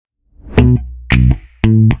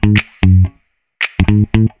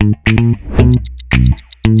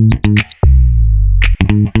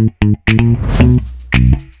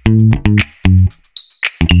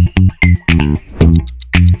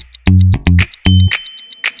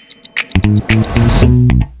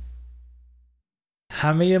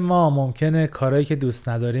همه ما ممکنه کارهایی که دوست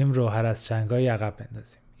نداریم رو هر از چنگای عقب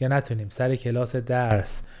بندازیم یا نتونیم سر کلاس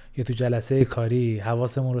درس یا تو جلسه کاری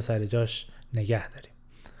حواسمون رو سر جاش نگه داریم.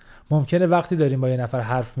 ممکنه وقتی داریم با یه نفر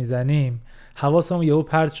حرف میزنیم حواسمون یهو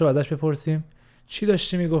پرت شه ازش بپرسیم چی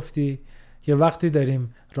داشتی میگفتی؟ یا وقتی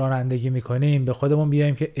داریم رانندگی میکنیم به خودمون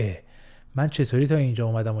بیایم که من چطوری تا اینجا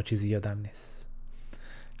اومدم و چیزی یادم نیست.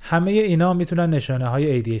 همه اینا میتونن نشانه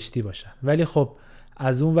های ADHD باشن، ولی خب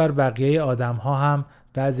از اون ور بقیه آدم ها هم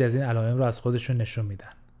بعضی از این علائم رو از خودشون نشون میدن.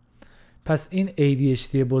 پس این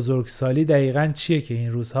ADHD بزرگسالی دقیقاً چیه که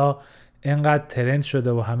این روزها انقدر ترند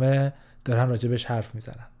شده و همه دارن راجبش حرف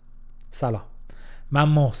میزنن؟ سلام، من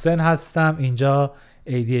محسن هستم. اینجا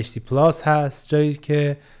ADHD Plus هست، جایی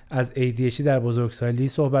که از ADHD در بزرگسالی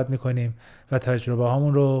صحبت میکنیم و تجربه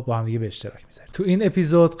هامون رو با هم دیگه به اشتراک میذاریم. تو این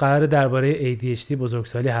اپیزود قراره درباره ADHD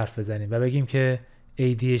بزرگسالی حرف بزنیم و بگیم که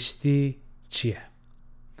ADHD چیه.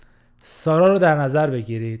 سارا رو در نظر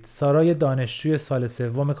بگیرید. سارا یه دانشجوی سال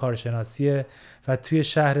سوم کارشناسیه و توی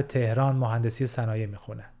شهر تهران مهندسی صنایع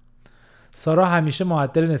میخونه. سارا همیشه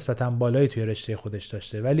معدل نسبتاً بالایی توی رشته خودش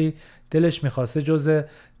داشته، ولی دلش میخواسته جز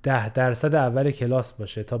 10% اول کلاس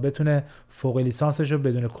باشه تا بتونه فوق لیسانسش رو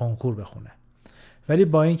بدون کنکور بخونه. ولی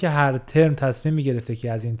با اینکه هر ترم تصمیم میگرفته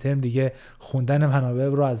که از این ترم دیگه خوندن منابع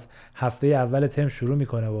رو از هفته اول ترم شروع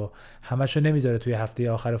میکنه و همشو نمیذاره توی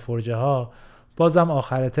هفته آخر فرجه ها، بازم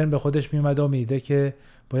آخر ترم به خودش میومده و میده که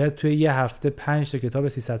باید توی یه هفته 5 تا کتاب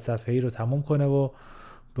 300 صفحه‌ای رو تموم کنه و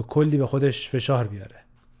به کلی به خودش فشار بیاره.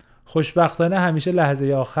 خوشبختانه همیشه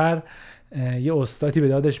لحظه آخر یه استادی به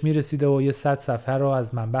دادش میرسیده و یه 100 صفحه رو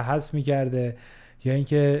از منبع حذف میکرده، یا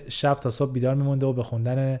اینکه شب تا صبح بیدار میمونده و به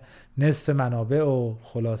خوندن نصف منابع و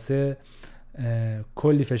خلاصه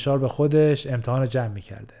کلی فشار به خودش امتحان رو جمع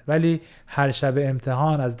میکرده. ولی هر شب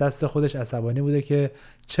امتحان از دست خودش عصبانی بوده که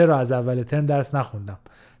چرا از اول ترم درس نخوندم،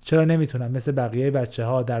 چرا نمیتونم مثل بقیه بچه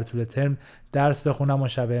ها در طول ترم درس بخونم و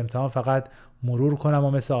شب امتحان فقط مرور کنم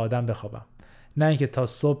و مثل آدم بخوابم، نه اینکه تا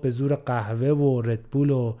صبح به زور قهوه و ردبول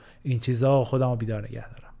و این چیزا خودم رو بیدار نگه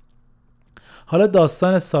دارم. حالا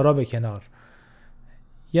داستان سارا به کنار،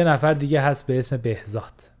 یه نفر دیگه هست به اسم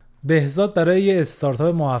بهزاد. بهزاد برای یه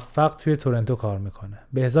استارتاپ موفق توی تورنتو کار میکنه.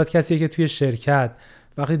 بهزاد کسیه که توی شرکت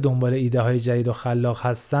وقتی دنبال ایده های جدید و خلاق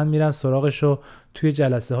هستن میرن سراغش و توی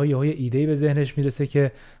جلسه ها یه ایده‌ای به ذهنش میرسه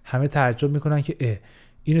که همه تعجب میکنن که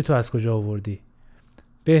اینو تو از کجا آوردی؟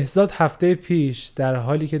 بهزاد هفته پیش در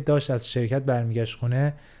حالی که داشت از شرکت برمیگشت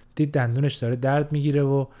خونه دید دندونش داره درد میگیره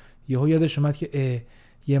و یهو یادش اومد که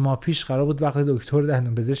یه ماه پیش قرار بود وقت دکتر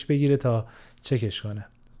دندون پزشک بگیره تا چکش کنه.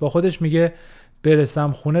 با خودش میگه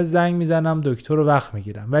برسم خونه زنگ میزنم دکتر رو وقت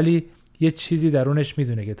میگیرم، ولی یه چیزی درونش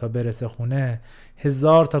میدونه که تا برسه خونه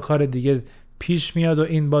 1000 تا کار دیگه پیش میاد و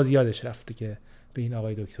این باز یادش رفته که به این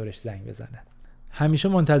آقای دکترش زنگ بزنه. همیشه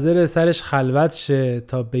منتظر سرش خلوت شه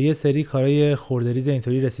تا به یه سری کارهای خوردریز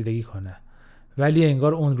اینطوری رسیدگی کنه، ولی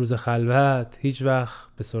انگار اون روز خلوت هیچ وقت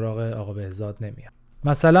به سراغ آقا بهزاد نمیاد.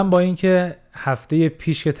 مثلا با اینکه هفته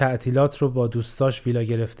پیش که تعطیلات رو با دوستاش ویلا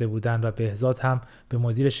گرفته بودن و بهزاد هم به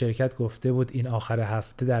مدیر شرکت گفته بود این آخر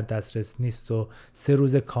هفته در دسترس نیست و 3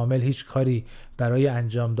 روز کامل هیچ کاری برای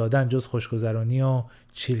انجام دادن جز خوشگذرانی و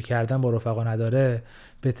چیل کردن با رفقا نداره،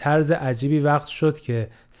 به طرز عجیبی وقت شد که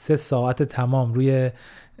 3 ساعت تمام روی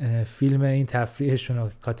فیلم این تفریحشون و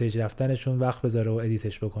کاتج رفتنشون وقت بذاره و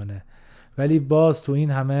ادیتش بکنه. ولی باز تو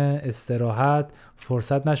این همه استراحت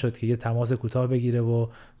فرصت نشد که یه تماس کوتاه بگیره و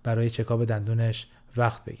برای چکاپ دندونش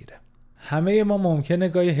وقت بگیره. همه ما ممکنه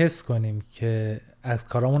گاهی حس کنیم که از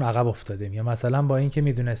کارامون عقب افتادیم، یا مثلا با اینکه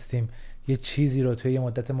میدونستیم یه چیزی رو توی یه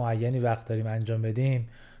مدت معینی وقت داریم انجام بدیم،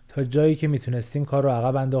 تا جایی که میتونستیم کار رو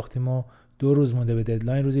عقب انداختیم و 2 روز مونده به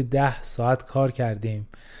ددلاین روزی 10 ساعت کار کردیم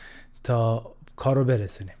تا کار رو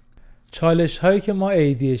برسونیم. چالش هایی که ما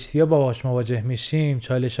ADHD ها باهاش مواجه میشیم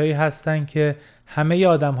چالش هایی هستن که همه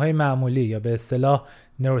آدم های معمولی یا به اصطلاح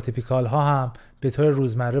نوروتیپیکال ها هم به طور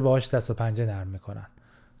روزمره باهاش دست و پنجه نرم میکنن.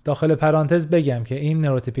 داخل پرانتز بگم که این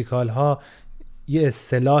نوروتیپیکال ها یه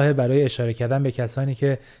اصطلاح برای اشاره کردن به کسانی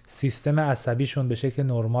که سیستم عصبیشون به شکل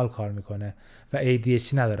نرمال کار میکنه و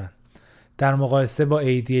ADHD ندارن، در مقایسه با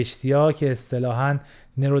ADHD ها که اصطلاحاً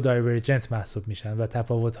نورودایورجنت محسوب میشن و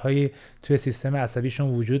تفاوت‌هایی توی سیستم عصبیشون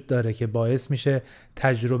وجود داره که باعث میشه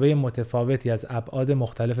تجربه متفاوتی از ابعاد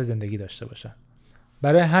مختلف زندگی داشته باشن.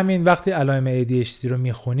 برای همین وقتی علائم ADHD رو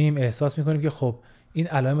میخونیم احساس میکنیم که خب این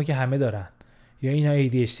علائمو که همه دارن، یا اینا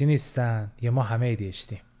ADHD نیستن یا ما همه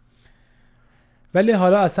ADHD. ولی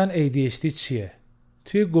حالا اصلا ADHD چیه؟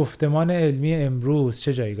 توی گفتمان علمی امروز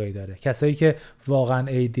چه جایگاهی داره؟ کسایی که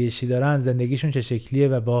واقعا ADHD دارن زندگیشون چه شکلیه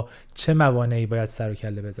و با چه موانعی باید سر و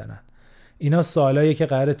کله بزنن؟ اینا سوالاییه که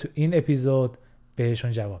قراره تو این اپیزود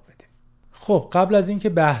بهشون جواب بدیم. خب قبل از اینکه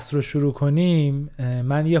بحث رو شروع کنیم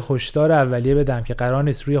من یه هشدار اولیه بدم که قرار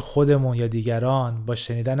نیست روی خودمون یا دیگران با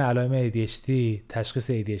شنیدن علائم ADHD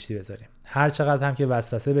تشخیص ADHD بذاریم. هر چقدر هم که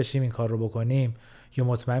وسوسه بشیم این کار رو بکنیم یا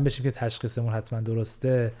مطمئن بشیم که تشخیصمون حتما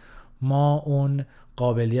درسته، ما اون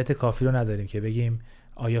قابلیت کافی رو نداریم که بگیم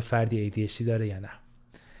آیا فردی ADHD داره یا نه.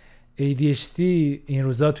 ADHD این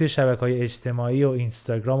روزا توی شبکه‌های اجتماعی و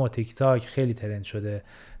اینستاگرام و تیک تاک خیلی ترند شده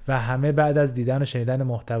و همه بعد از دیدن و شنیدن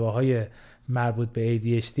محتواهای مربوط به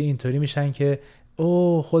ADHD اینطوری میشن که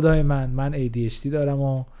اوه خدای من ADHD دارم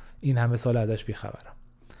و این همه سال ازش بیخبرم.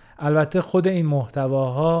 البته خود این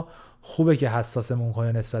محتواها خوبه که حساسمون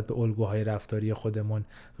کنه نسبت به الگوهای رفتاری خودمون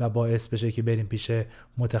و باعث بشه که بریم پیش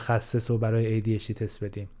متخصص و برای ADHD تست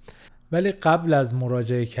بدیم. ولی قبل از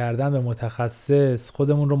مراجعه کردن به متخصص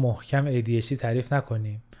خودمون رو محکم ADHD تعریف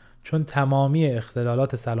نکنیم، چون تمامی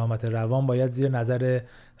اختلالات سلامت روان باید زیر نظر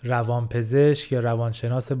روانپزشک یا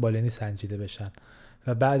روانشناس بالینی سنجیده بشن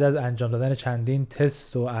و بعد از انجام دادن چندین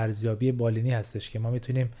تست و ارزیابی بالینی هستش که ما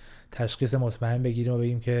میتونیم تشخیص مطمئن بگیریم و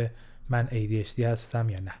بگیم که من ADHD هستم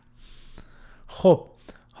یا نه. خب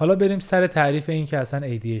حالا بریم سر تعریف این که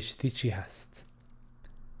اصلا ADHD چی هست.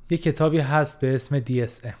 یه کتابی هست به اسم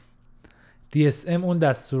DSM اون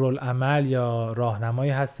دستورالعمل یا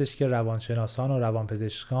راهنمایی هستش که روانشناسان و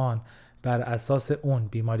روانپزشکان بر اساس اون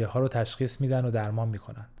بیماری ها رو تشخیص میدن و درمان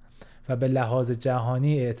میکنن و به لحاظ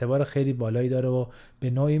جهانی اعتبار خیلی بالایی داره و به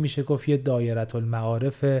نوعی میشه گفت یه دایره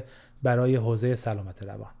المعارف برای حوزه سلامت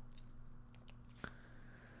روان.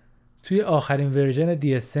 توی آخرین ورژن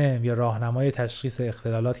DSM یا راهنمای تشخیص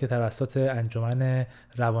اختلالات که توسط انجمن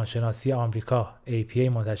روانشناسی آمریکا APA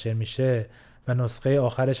منتشر میشه و نسخه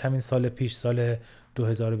آخرش همین سال پیش سال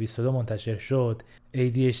 2022 منتشر شد،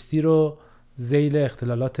 ADHD رو ذیل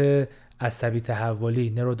اختلالات عصبی تحولی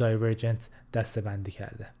نورودایورجنت دسته‌بندی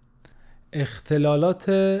کرده. اختلالات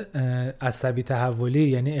عصبی تحولی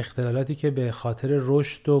یعنی اختلالاتی که به خاطر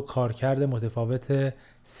رشد و کارکرد متفاوت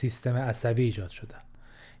سیستم عصبی ایجاد شدن.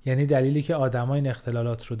 یعنی دلیلی که آدم‌ها این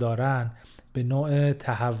اختلالات رو دارن به نوع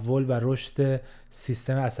تحول و رشد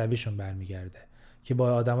سیستم عصبیشون برمیگرده که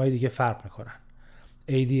با آدمای دیگه فرق میکنن.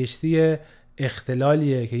 ADHD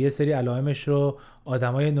اختلالیه که یه سری علائمش رو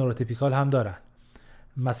آدمای نوروتیپیکال هم دارن،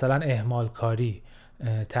 مثلا اهمال کاری،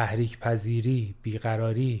 تحریک پذیری،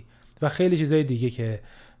 بیقراری و خیلی چیزای دیگه که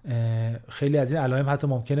خیلی از این علائم حتی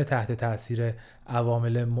ممکنه تحت تاثیر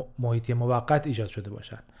عوامل محیطی موقت ایجاد شده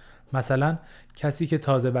باشن. مثلا کسی که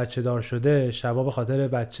تازه بچه دار شده شبا به خاطر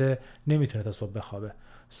بچه نمیتونه تا صبح بخوابه،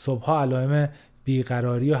 صبحها علائم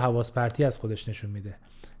بیقراری و حواس پرتی از خودش نشون میده،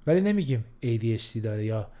 ولی نمیگیم ADHD داره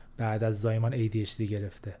یا بعد از زایمان ADHD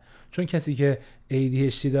گرفته، چون کسی که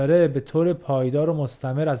ADHD داره به طور پایدار و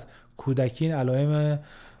مستمر از کودکی این علائم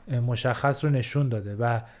مشخص رو نشون داده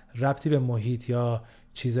و ربطی به محیط یا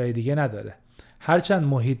چیزای دیگه نداره. هرچند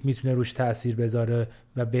محیط میتونه روش تأثیر بذاره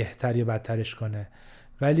و بهتر یا بدترش کنه،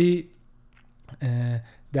 ولی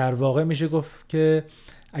در واقع میشه گفت که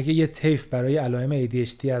اگه یه طیف برای علائم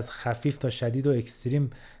ADHD از خفیف تا شدید و اکستریم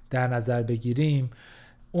در نظر بگیریم،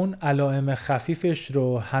 اون علائم خفیفش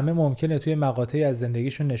رو همه ممکنه توی مقاطعی از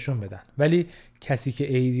زندگیشون نشون بدن، ولی کسی که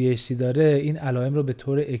ADHD داره این علائم رو به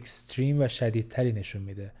طور اکستریم و شدیدتری نشون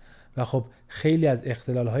میده و خب خیلی از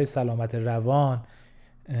اختلال‌های سلامت روان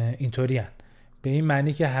اینطوری هن. به این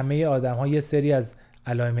معنی که همه آدم‌ها یه سری از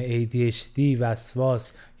علائم ADHD،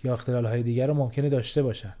 وسواس یا اختلال‌های دیگر رو ممکنه داشته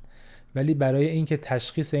باشن، ولی برای اینکه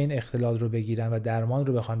تشخیص این اختلال رو بگیرن و درمان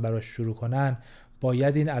رو بخوان براش شروع کنن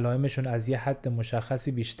باید این علائمشون از یه حد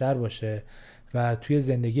مشخصی بیشتر باشه و توی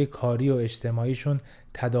زندگی کاری و اجتماعیشون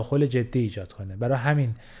تداخل جدی ایجاد کنه. برای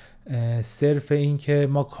همین صرف این که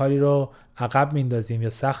ما کاری رو عقب میندازیم یا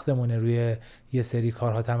سختمونه روی یه سری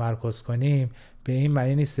کارها تمرکز کنیم به این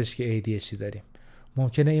معنی نیستش که ADHD داریم.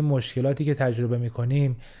 ممکنه این مشکلاتی که تجربه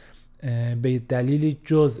میکنیم به دلیلی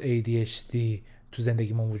جز ADHD تو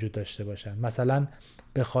زندگیمون وجود داشته باشن. مثلا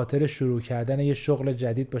به خاطر شروع کردن یه شغل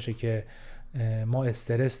جدید باشه که ما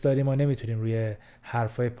استرس داریم و نمیتونیم روی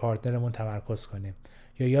حرفای پارتنرمون تمرکز کنیم،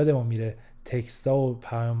 یا یادمون میره تکستا و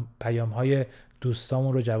پیام‌های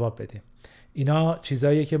دوستامون رو جواب بدیم. اینا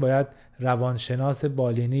چیزاییه که باید روانشناس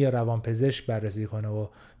بالینی یا روانپزشک بررسی کنه و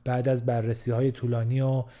بعد از بررسی‌های طولانی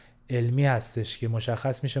و علمی هستش که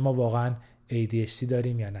مشخص میشه ما واقعاً ADHD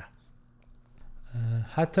داریم یا نه.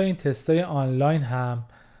 حتی این تستای آنلاین هم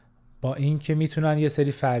با این که میتونن یه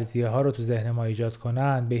سری فرضیه ها رو تو ذهن ما ایجاد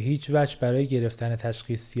کنن، به هیچ وجه برای گرفتن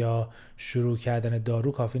تشخیص یا شروع کردن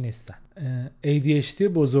دارو کافی نیستن. ADHD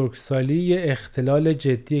بزرگسالی یه اختلال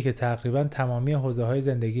جدیه که تقریبا تمامی حوزه های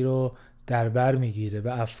زندگی رو در بر میگیره و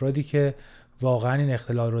افرادی که واقعا این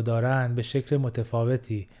اختلال رو دارن به شکل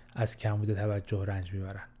متفاوتی از کمبود توجه رنج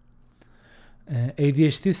میبرن.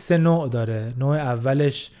 ADHD 3 نوع داره. نوع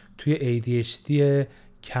اولش توی ADHD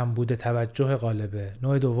کمبود توجه غالبه،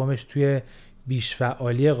 نوع دومش توی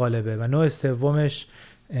بیش‌فعالی غالبه و نوع سومش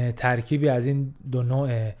ترکیبی از این دو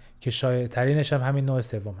نوعه که شایع‌ترینش هم همین نوع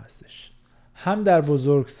سوم هستش. هم در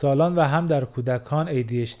بزرگسالان و هم در کودکان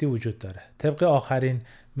ADHD وجود داره. طبق آخرین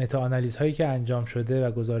متاآنالیز هایی که انجام شده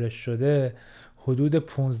و گزارش شده، حدود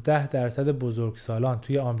 15% بزرگسالان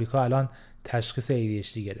توی آمریکا الان تشخیص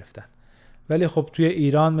ADHD گرفتن. ولی خب توی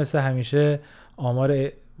ایران مثل همیشه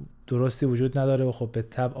آمار درستی وجود نداره و خب به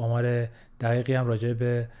طبع آمار دقیقی هم راجع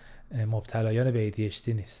به مبتلایان به ADHD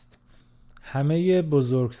نیست. همه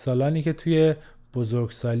بزرگسالانی که توی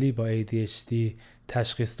بزرگسالی با ADHD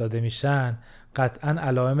تشخیص داده میشن قطعاً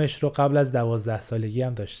علائمش رو قبل از 12 سالگی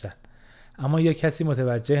هم داشتن، اما یا کسی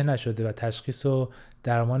متوجه نشده و تشخیص و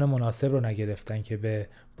درمان مناسب رو نگرفتن که به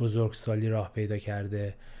بزرگسالی راه پیدا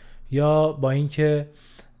کرده، یا با اینکه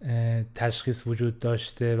تشخیص وجود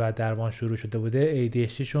داشته و درمان شروع شده بوده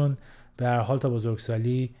ADHD شون به هر حال تا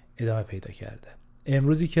بزرگسالی ادامه پیدا کرده.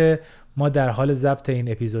 امروزی که ما در حال ضبط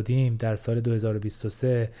این اپیزودیم در سال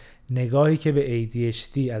 2023، نگاهی که به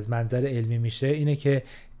ADHD از منظر علمی میشه اینه که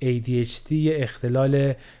ADHD یه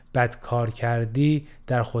اختلال بدکارکردی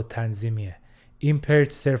در خودتنظیمیه،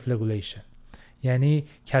 Impaired Self-Regulation. یعنی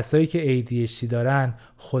کسایی که ADHD دارن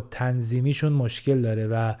خودتنظیمیشون مشکل داره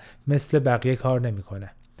و مثل بقیه کار نمیکنه.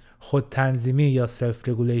 خودتنظیمی یا سلف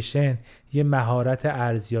رگولیشن یه مهارت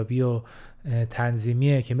ارزیابی و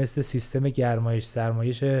تنظیمیه که مثل سیستم گرمایش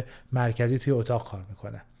سرمایش مرکزی توی اتاق کار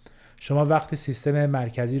میکنه. شما وقتی سیستم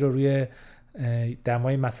مرکزی رو روی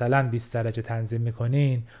دمای مثلا 20 درجه تنظیم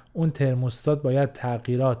میکنین، اون ترموستات باید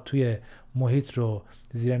تغییرات توی محیط رو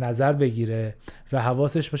زیر نظر بگیره و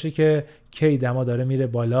حواسش باشه که کی دما داره میره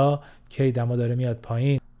بالا، کی دما داره میاد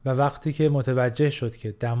پایین، و وقتی که متوجه شد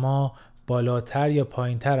که دما بالاتر یا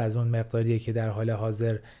پایینتر از اون مقداریه که در حال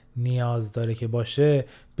حاضر نیاز داره که باشه،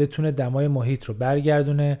 بتونه دمای محیط رو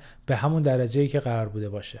برگردونه به همون درجه‌ای که قرار بوده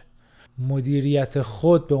باشه. مدیریت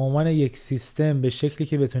خود به عنوان یک سیستم به شکلی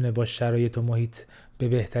که بتونه با شرایط و محیط به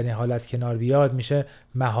بهترین حالت کنار بیاد میشه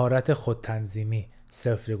مهارت خودتنظیمی،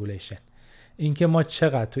 سلف رگولیشن. اینکه ما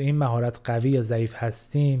چقدر تو این مهارت قوی یا ضعیف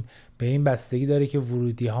هستیم به این بستگی داره که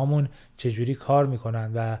ورودی هامون چجوری کار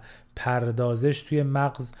میکنن و پردازش توی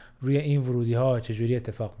مغز روی این ورودی ها چجوری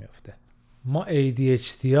اتفاق میفته. ما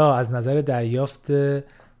ADHD ها از نظر دریافت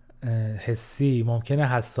حسی ممکنه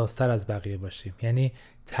حساستر از بقیه باشیم، یعنی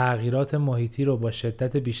تغییرات محیطی رو با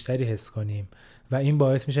شدت بیشتری حس کنیم و این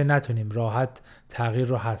باعث میشه نتونیم راحت تغییر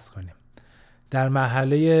رو حس کنیم. در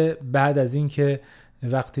مرحله بعد از این که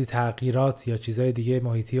وقتی تغییرات یا چیزهای دیگه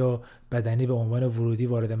محیطی و بدنی به عنوان ورودی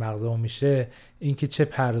وارد مغزمون میشه، اینکه چه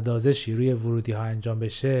پردازشی روی ورودی ها انجام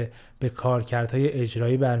بشه به کارکردهای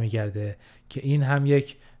اجرایی برمیگرده که این هم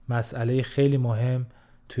یک مسئله خیلی مهم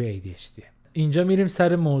توی ADHD. اینجا میریم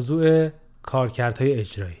سر موضوع کارکردهای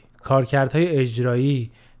اجرایی. کارکردهای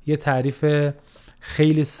اجرایی یه تعریف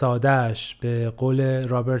خیلی سادهش به قول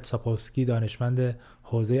رابرت ساپولسکی، دانشمند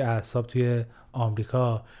حوزه اعصاب توی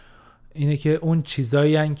آمریکا، اینه که اون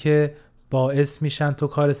چیزایی هن که باعث میشن تو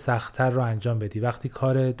کار سخت‌تر رو انجام بدی وقتی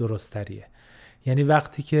کار درست‌تریه. یعنی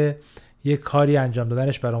وقتی که یه کاری انجام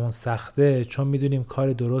دادنش برامون سخته، چون میدونیم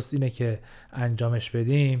کار درست اینه که انجامش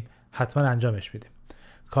بدیم، حتما انجامش بدیم.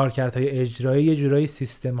 کارکردهای اجرایی یه جورایی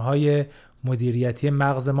سیستم‌های مدیریتی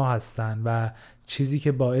مغز ما هستن و چیزی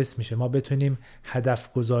که باعث میشه ما بتونیم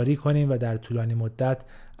هدف گذاری کنیم و در طولانی مدت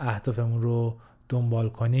اهدافمون رو دنبال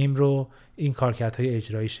کنیم رو این کارکردهای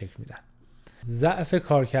اجرایی شکل میدن. ضعف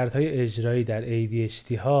کارکردهای اجرایی در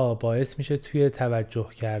ADHD ها باعث میشه توی توجه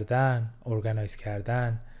کردن، ارگانایز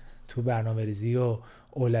کردن، تو برنامه‌ریزی و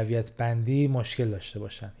اولویت بندی مشکل داشته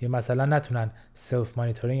باشن، یا مثلا نتونن سلف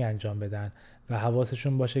مانیتورینگ انجام بدن و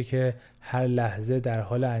حواسشون باشه که هر لحظه در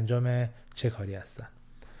حال انجام چه کاری هستن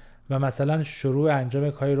و مثلا شروع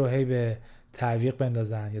انجام کاری رو هی به تعویق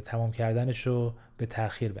بندازن یا تمام کردنش رو به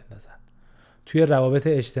تأخیر بندازن. توی روابط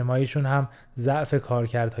اجتماعیشون هم ضعف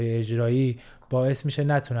کارکردهای اجرایی باعث میشه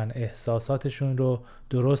نتونن احساساتشون رو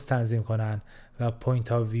درست تنظیم کنن و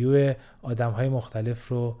پوینت آف ویو آدمهای مختلف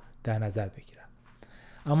رو در نظر بگیرن.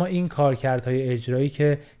 اما این کارکردهای اجرایی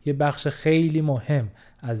که یه بخش خیلی مهم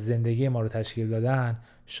از زندگی ما رو تشکیل دادن،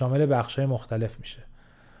 شامل بخش‌های مختلف میشه: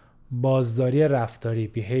 بازداری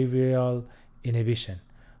رفتاری behavioral inhibition،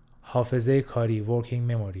 حافظه کاری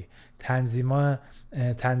working memory،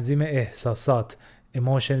 تنظیم احساسات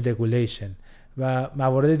emotion regulation و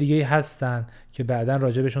موارد دیگه هستن که بعداً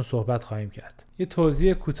راجع بهشون صحبت خواهیم کرد. یه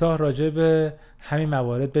توضیح کوتاه راجع به همین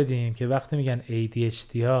موارد بدیم که وقتی میگن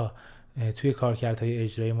ADHD ها توی کارکردهای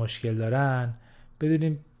اجرایی مشکل دارن،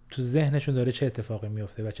 بدونیم تو ذهنشون داره چه اتفاقی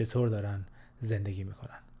میفته و چطور دارن زندگی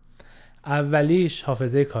میکنن. اولیش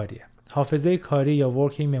حافظه کاریه. حافظه کاری یا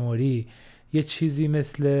ورکینگ مموری یه چیزی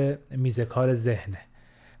مثل میز کار ذهنه.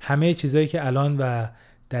 همه چیزایی که الان و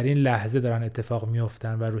در این لحظه دارن اتفاق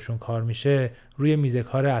میفتن و روشون کار میشه روی میز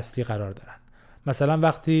کار اصلی قرار دارن. مثلا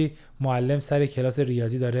وقتی معلم سر کلاس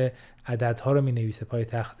ریاضی داره عددها رو مینویسه پای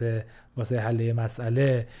تخته واسه حل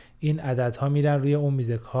مسئله، این عددها میرن روی اون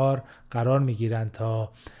میز کار قرار میگیرن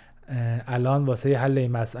تا الان واسه حل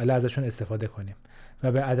این مسئله ازشون استفاده کنیم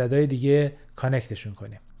و به عددهای دیگه کانکتشون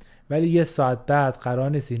کنیم. ولی یه ساعت بعد قرار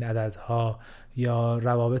نیست این عددها یا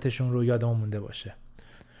روابطشون رو یادمون مونده باشه.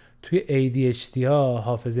 توی ADHD ها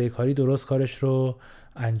حافظه کاری درست کارش رو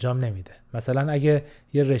انجام نمیده. مثلا اگه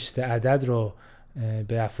یه رشته عدد رو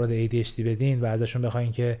به افراد ADHD بدین و ازشون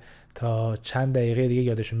بخواین که تا چند دقیقه دیگه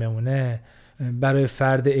یادشون بمونه، برای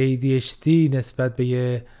فرد ADHD نسبت به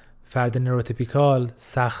یه فرد نوروتیپیکال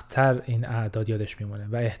سخت‌تر این اعداد یادش میمونه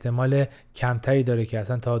و احتمال کمتری داره که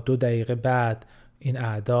اصلا تا 2 دقیقه بعد این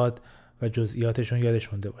اعداد و جزئیاتشون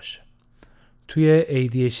یادش مونده باشه. توی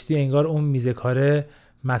ADHD انگار اون میز کاره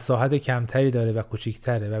مساحت کمتری داره و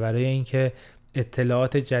کوچیک‌تره و برای اینکه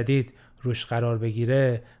اطلاعات جدید روش قرار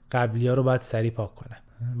بگیره قبلی‌ها رو باید سریع پاک کنه.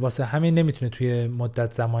 واسه همین نمیتونه توی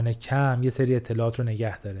مدت زمان کم یه سری اطلاعات رو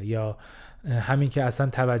نگه داره، یا همین که اصلا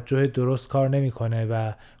توجه درست کار نمیکنه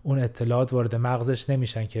و اون اطلاعات وارد مغزش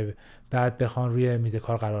نمیشن که بعد بخوان روی میز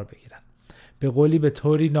کار قرار بگیرن. به قولی به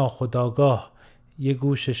طوری ناخودآگاه یه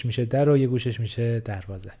گوشش میشه در و یه گوشش میشه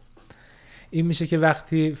دروازه. این میشه که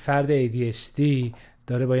وقتی فرد ADHD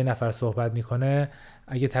داره با یه نفر صحبت میکنه،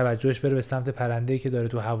 اگه توجهش بره به سمت پرنده‌ای که داره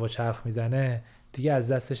تو هوا چرخ میزنه، دیگه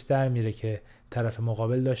از دستش در میره که طرف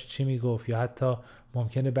مقابل داشت چی میگفت، یا حتی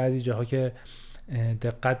ممکنه بعضی جاها که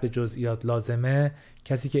دقت به جزئیات لازمه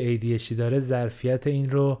کسی که ADHD داره ظرفیت این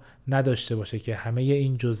رو نداشته باشه که همه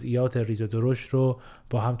این جزئیات ریز و درشت رو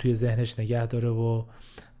با هم توی ذهنش نگه داره و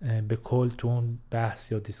به کل تو اون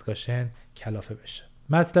بحث یا دیسکاشن کلافه بشه.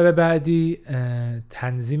 مطلب بعدی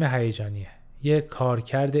تنظیم هیجانیه. یه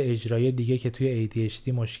کارکرد اجرایی دیگه که توی ADHD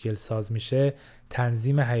مشکل ساز میشه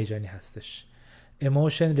تنظیم هیجانی هستش.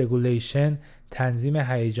 Emotion Regulation، تنظیم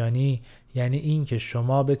هیجانی یعنی این که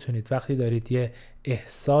شما بتونید وقتی دارید یه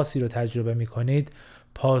احساسی رو تجربه میکنید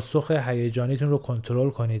پاسخ هیجانیتون رو کنترل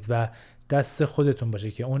کنید و دست خودتون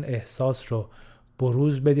باشه که اون احساس رو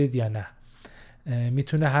بروز بدید یا نه.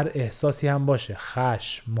 میتونه هر احساسی هم باشه،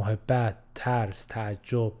 خشم، محبت، ترس،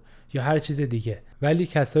 تعجب یا هر چیز دیگه. ولی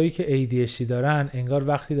کسایی که ADHD دارن انگار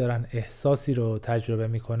وقتی دارن احساسی رو تجربه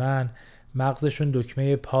میکنن مغزشون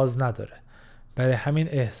دکمه پاز نداره، برای همین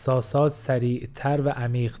احساسات سریعتر و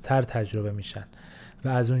عمیقتر تجربه میشن و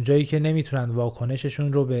از اونجایی که نمیتونن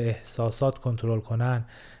واکنششون رو به احساسات کنترل کنن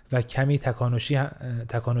و کمی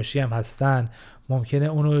تکانشی هم هستن، ممکنه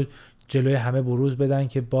اونو جلوی همه بروز بدن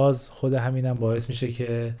که باز خود همینم باعث میشه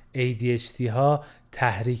که ADHD ها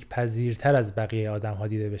تحریک پذیرتر از بقیه آدم ها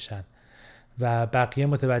دیده بشن و بقیه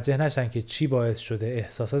متوجه نشن که چی باعث شده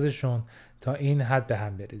احساساتشون تا این حد به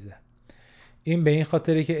هم بریزه. این به این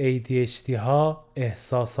خاطره که ADHD ها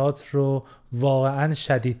احساسات رو واقعا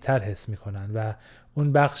شدیدتر حس میکنن و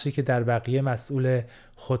اون بخشی که در بقیه مسئول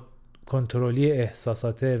خود کنترلی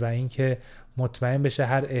احساساته و اینکه مطمئن بشه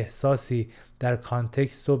هر احساسی در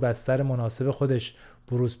کانتکست و بستر مناسب خودش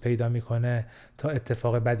بروز پیدا میکنه تا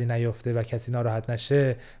اتفاق بدی نیفته و کسی ناراحت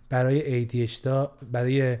نشه، برای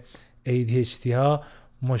ADHD ها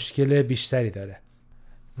مشکل بیشتری داره.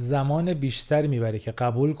 زمان بیشتری میبره که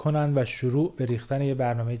قبول کنن و شروع به ریختن یه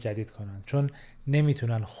برنامه جدید کنن، چون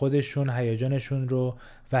نمیتونن خودشون هیجانشون رو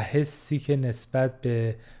و حسی که نسبت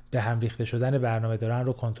به هم ریخته شدن برنامه دارن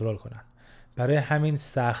رو کنترل کنن. برای همین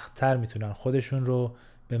سخت‌تر میتونن خودشون رو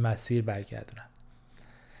به مسیر برگردونن.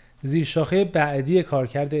 زیرشاخه بعدی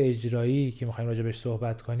کارکرد اجرایی که میخوایم راجع بهش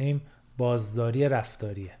صحبت کنیم بازداری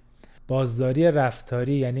رفتاریه. بازداری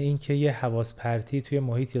رفتاری یعنی اینکه یه حواس پرتی توی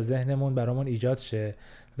محیط یا ذهنمون برامون ایجاد شه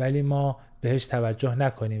ولی ما بهش توجه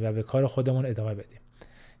نکنیم و به کار خودمون ادامه بدیم.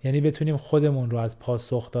 یعنی بتونیم خودمون رو از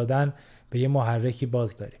پاسخ دادن به یه محرکی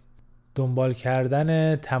باز داریم. دنبال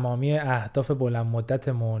کردن تمامی اهداف بلند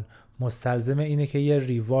مدتمون مستلزم اینه که یه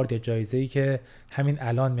ریوارد یا جایزه‌ای که همین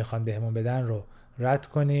الان میخوان بهمون بدن رو رد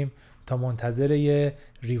کنیم تا منتظر یه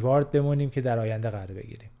ریوارد بمونیم که در آینده قرار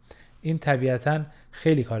بگیریم. این طبیعتاً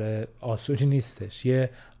خیلی کار آسونی نیستش. یه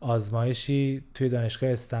آزمایشی توی دانشگاه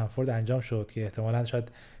استنفورد انجام شد که احتمالاً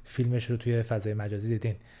شاید فیلمش رو توی فضای مجازی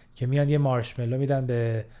دیدین، که میان یه مارشملو میدن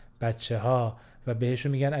به بچه‌ها و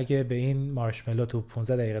بهشون میگن اگه به این مارشملو تو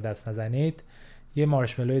 15 دقیقه دست نزنید یه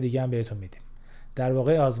مارشملو دیگه هم بهتون میدیم. در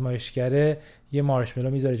واقع آزمایشگره یه مارشملو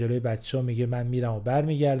میذاره جلوی بچه و میگه من میرم و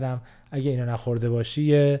برمیگردم، اگه اینو نخورده باشی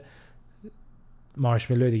یه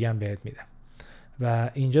مارشملو دیگه هم بهت میدم. و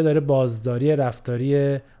اینجا داره بازداری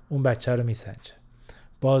رفتاری اون بچه رو میسنجه.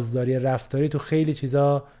 بازداری رفتاری تو خیلی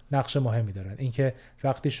چیزا نقش مهمی دارن. اینکه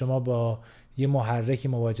وقتی شما با یه محرکی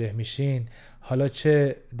مواجه میشین، حالا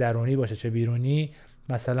چه درونی باشه چه بیرونی،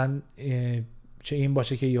 مثلا چه این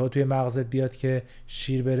باشه که یهو توی مغزت بیاد که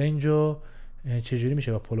شیر برنج رو چجوری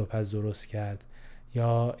میشه با پلوپز درست کرد،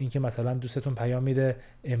 یا اینکه مثلا دوستتون پیام میده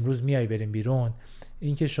امروز میای بریم بیرون،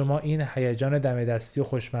 اینکه شما این هیجان دم دستی و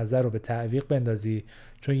خوشمزه رو به تعویق بندازی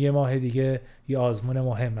چون یه ماه دیگه یه آزمون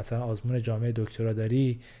مهم، مثلا آزمون جامعه دکترا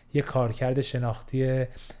داری، یه کارکرد شناختی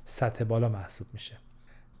سطح بالا محسوب میشه.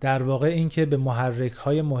 در واقع اینکه به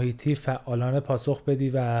محرک‌های محیطی فعالانه پاسخ بدی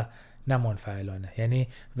و نه منفعلانه. یعنی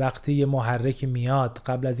وقتی یه محرکی میاد،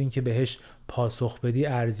 قبل از اینکه بهش پاسخ بدی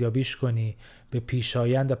ارزیابیش کنی، به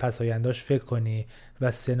پیشایند و پساینداش فکر کنی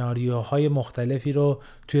و سناریوهای مختلفی رو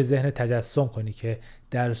توی ذهن تجسم کنی که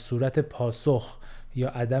در صورت پاسخ یا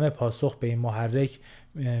عدم پاسخ به این محرک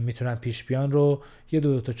میتونن پیش بیان رو یه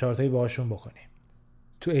دو تا چارتایی باهاشون بکنی.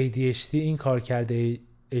 تو ADHD این کارکرد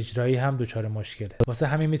اجرایی هم دوچار مشکله. واسه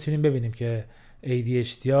همین میتونیم ببینیم که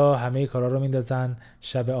ADHD ها همه کارا رو میندازن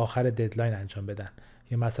شب آخر ددلاین انجام بدن،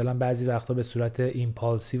 یا مثلا بعضی وقتا به صورت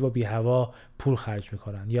ایمپالسیو و بی هوا پول خرج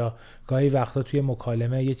میکنن، یا گاهی وقتا توی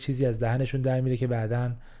مکالمه یه چیزی از دهنشون در میره که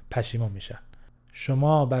بعداً پشیمون میشن.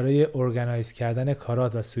 شما برای ارگانایز کردن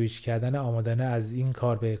کارات و سویچ کردن آمادانه از این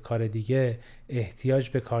کار به کار دیگه احتیاج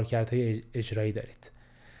به کارکردهای اجرایی دارید.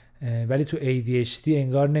 ولی تو ADHD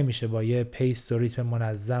انگار نمیشه با یه پیست و ریتم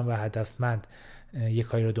منظم و هدفمند یه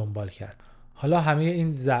کاری رو دنبال کرد. حالا همه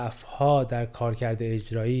این ضعف‌ها در کارکرد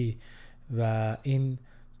اجرایی و این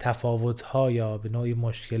تفاوت‌ها یا به نوعی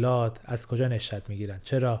مشکلات از کجا نشأت میگیرن؟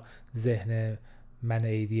 چرا ذهن من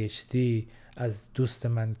ADHD از دوست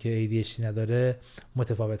من که ADHD نداره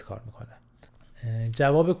متفاوت کار میکنه؟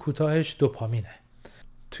 جواب کوتاهش دوپامینه.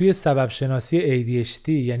 توی سبب شناسی ADHD،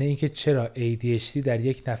 یعنی اینکه چرا ADHD در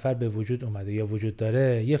یک نفر به وجود اومده یا وجود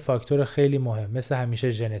داره، یه فاکتور خیلی مهم مثل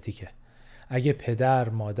همیشه ژنتیکه. اگه پدر،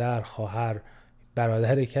 مادر، خواهر،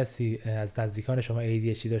 برادر کسی از نزدیکان شما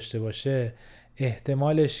ADHD داشته باشه،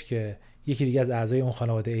 احتمالش که یکی دیگه از اعضای اون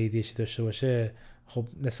خانواده ADHD داشته باشه خب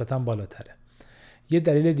نسبتاً بالاتره. یه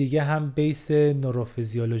دلیل دیگه هم بیس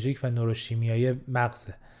نوروفیزیولوژیک و نوروشیمیایی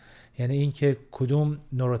مغزه. یعنی اینکه کدوم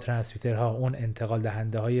نوروترانسمیترها، اون انتقال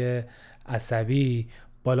دهنده های عصبی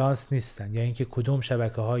بالانس نیستن، یا اینکه کدوم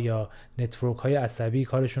شبکه ها یا نتورک های عصبی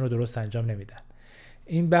کارشون رو درست انجام نمیدن.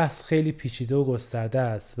 این بحث خیلی پیچیده و گسترده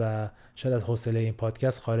است و شاید از حوصله این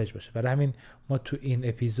پادکست خارج باشه. برای همین ما تو این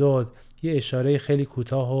اپیزود یه اشاره خیلی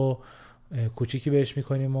کوتاه و کوچیکی بهش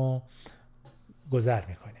میکنیم و گذر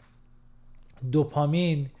میکنیم.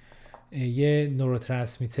 دوپامین یه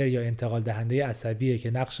نوروترانسمیتر یا انتقال دهنده عصبیه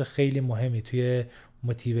که نقش خیلی مهمی توی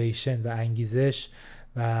موتیویشن و انگیزش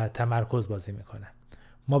و تمرکز بازی میکنه.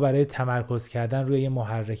 ما برای تمرکز کردن روی یه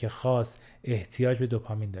محرک خاص احتیاج به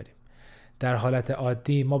دوپامین داریم. در حالت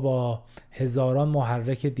عادی ما با هزاران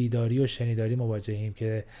محرک دیداری و شنیداری مواجهیم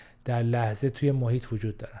که در لحظه توی محیط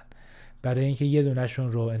وجود دارن. برای اینکه یه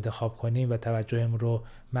دونه‌شون رو انتخاب کنیم و توجهمون رو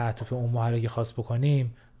معطوف اون محرک خاص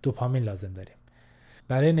بکنیم، دوپامین لازم داریم.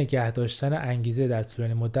 برای نگه داشتن انگیزه در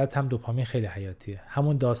طولانی مدت هم دوپامین خیلی حیاتیه.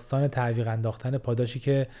 همون داستان تعویق انداختن پاداشی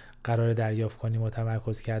که قراره دریافت کنیم و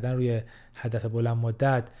تمرکز کردن روی هدف بلند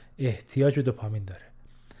مدت احتیاج به دوپامین داره.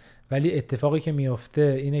 ولی اتفاقی که میفته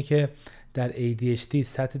اینه که در ADHD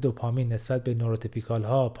سطح دوپامین نسبت به نوروتیپیکال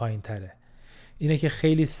ها پایین تره. اینه که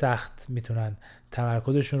خیلی سخت میتونن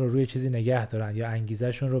تمرکزشون رو روی چیزی نگه دارن یا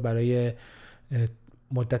انگیزهشون رو برای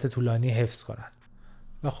مدت طولانی حفظ کنن.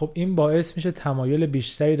 و خب این باعث میشه تمایل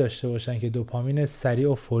بیشتری داشته باشن که دوپامین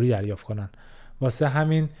سریع و فوری دریافت کنن. واسه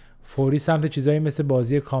همین فوری سمت چیزایی مثل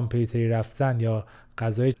بازی کامپیوتری رفتن یا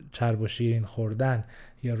غذای چرب و شیرین خوردن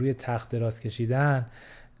یا روی تخت دراز کشیدن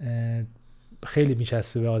خیلی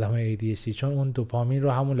میچسبه به آدمای ADHD، چون اون دوپامین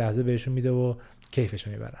رو همون لحظه بهشون میده و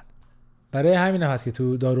کیفشو میبرن. برای همین هست که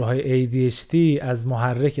تو داروهای ADHD از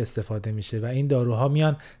محرک استفاده میشه و این داروها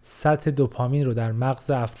میان سطح دوپامین رو در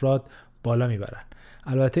مغز افراد بالا میبرن.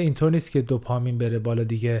 البته اینطور نیست که دوپامین بره بالا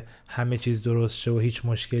دیگه همه چیز درست شه و هیچ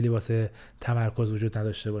مشکلی واسه تمرکز وجود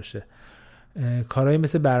نداشته باشه. کارهایی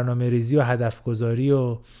مثل برنامه ریزی و هدف گذاری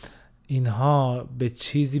و اینها به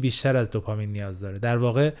چیزی بیشتر از دوپامین نیاز داره. در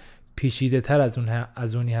واقع پیچیده تر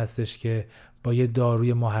از اونی هستش که با یه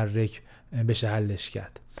داروی محرک بشه حلش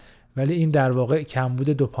کرد. ولی این در واقع کمبود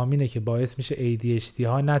دوپامینه که باعث میشه ADHD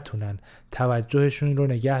ها نتونن توجهشون رو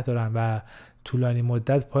نگه دارن و طولانی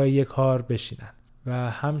مدت پای یک کار بشینن.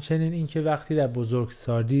 و همچنین اینکه وقتی در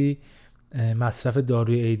بزرگسالی مصرف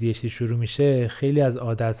داروی ADHD شروع میشه، خیلی از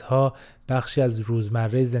عادتها بخشی از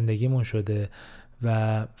روزمره زندگیمون شده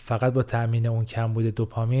و فقط با تأمین اون کمبود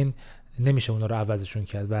دوپامین نمیشه اونا رو عوضشون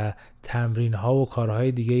کرد و تمرین ها و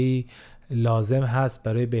کارهای دیگه‌ای لازم هست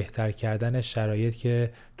برای بهتر کردن شرایط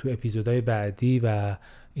که تو اپیزودهای بعدی و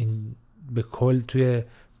این به کل توی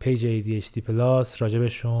پیج ADHD پلاس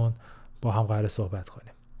راجبشون با هم قرار صحبت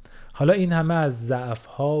کنیم. حالا این همه از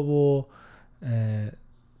ضعف‌ها و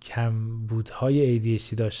کمبودهای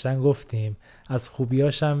ADHD داشتن گفتیم، از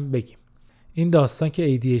خوبیاش هم بگیم. این داستان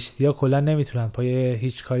که ADHD ها کلا نمیتونن پای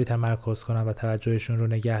هیچ کاری تمرکز کنن و توجهشون رو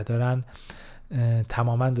نگه دارن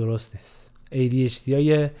تماما درست نیست. ADHD ها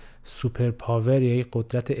یه سوپر پاور یا یه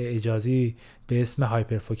قدرت اعجازی به اسم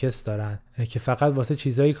هایپر فوکس دارن که فقط واسه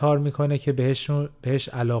چیزایی کار میکنه که بهش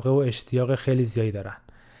علاقه و اشتیاق خیلی زیادی دارن.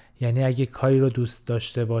 یعنی اگه کاری رو دوست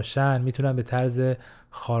داشته باشن میتونن به طرز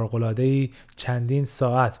خارق‌العاده‌ای چندین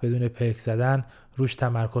ساعت بدون پلک زدن روش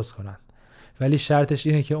تمرکز کنن. ولی شرطش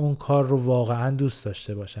اینه که اون کار رو واقعا دوست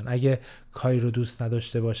داشته باشن. اگه کاری رو دوست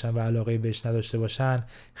نداشته باشن و علاقه بهش نداشته باشن،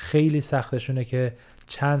 خیلی سختشونه که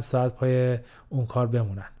چند ساعت پای اون کار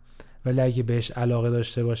بمونن. ولی اگه بهش علاقه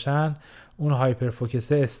داشته باشن، اون هایپر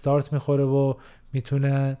فوکسه استارت میخوره و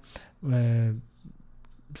میتونه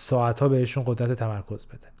ساعتها بهشون قدرت تمرکز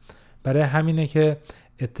بده. برای همینه که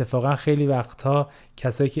اتفاقا خیلی وقتها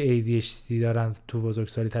کسایی که ADHD دارن تو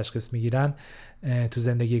بزرگسالی تشخیص میگیرن تو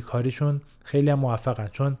زندگی کاریشون خیلی هم موفقن،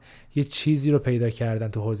 چون یه چیزی رو پیدا کردن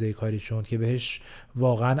تو حوزه کاریشون که بهش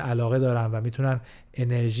واقعا علاقه دارن و میتونن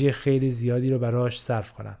انرژی خیلی زیادی رو براش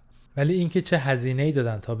صرف کنن. ولی اینکه چه هزینه‌ای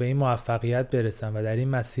دادن تا به این موفقیت برسن و در این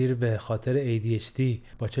مسیر به خاطر ADHD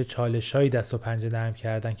با چه چالش‌هایی دست و پنجه نرم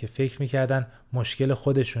کردن که فکر می‌کردن مشکل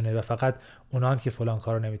خودشونه و فقط اونان که فلان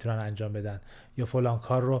کارو نمیتونن انجام بدن یا فلان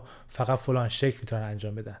کار رو فقط فلان شکل میتونن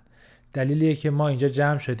انجام بدن. دلیلیه که ما اینجا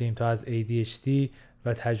جمع شدیم تا از ADHD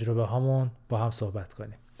و تجربه هامون با هم صحبت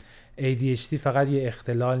کنیم. ADHD فقط یه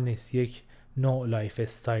اختلال نیست، یک نوع لایف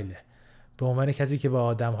استایله. به عنوان کسی که با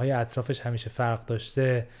آدم‌های اطرافش همیشه فرق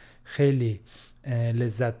داشته، خیلی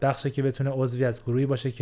لذت بخشه که بتونه عضوی از گروهی باشه که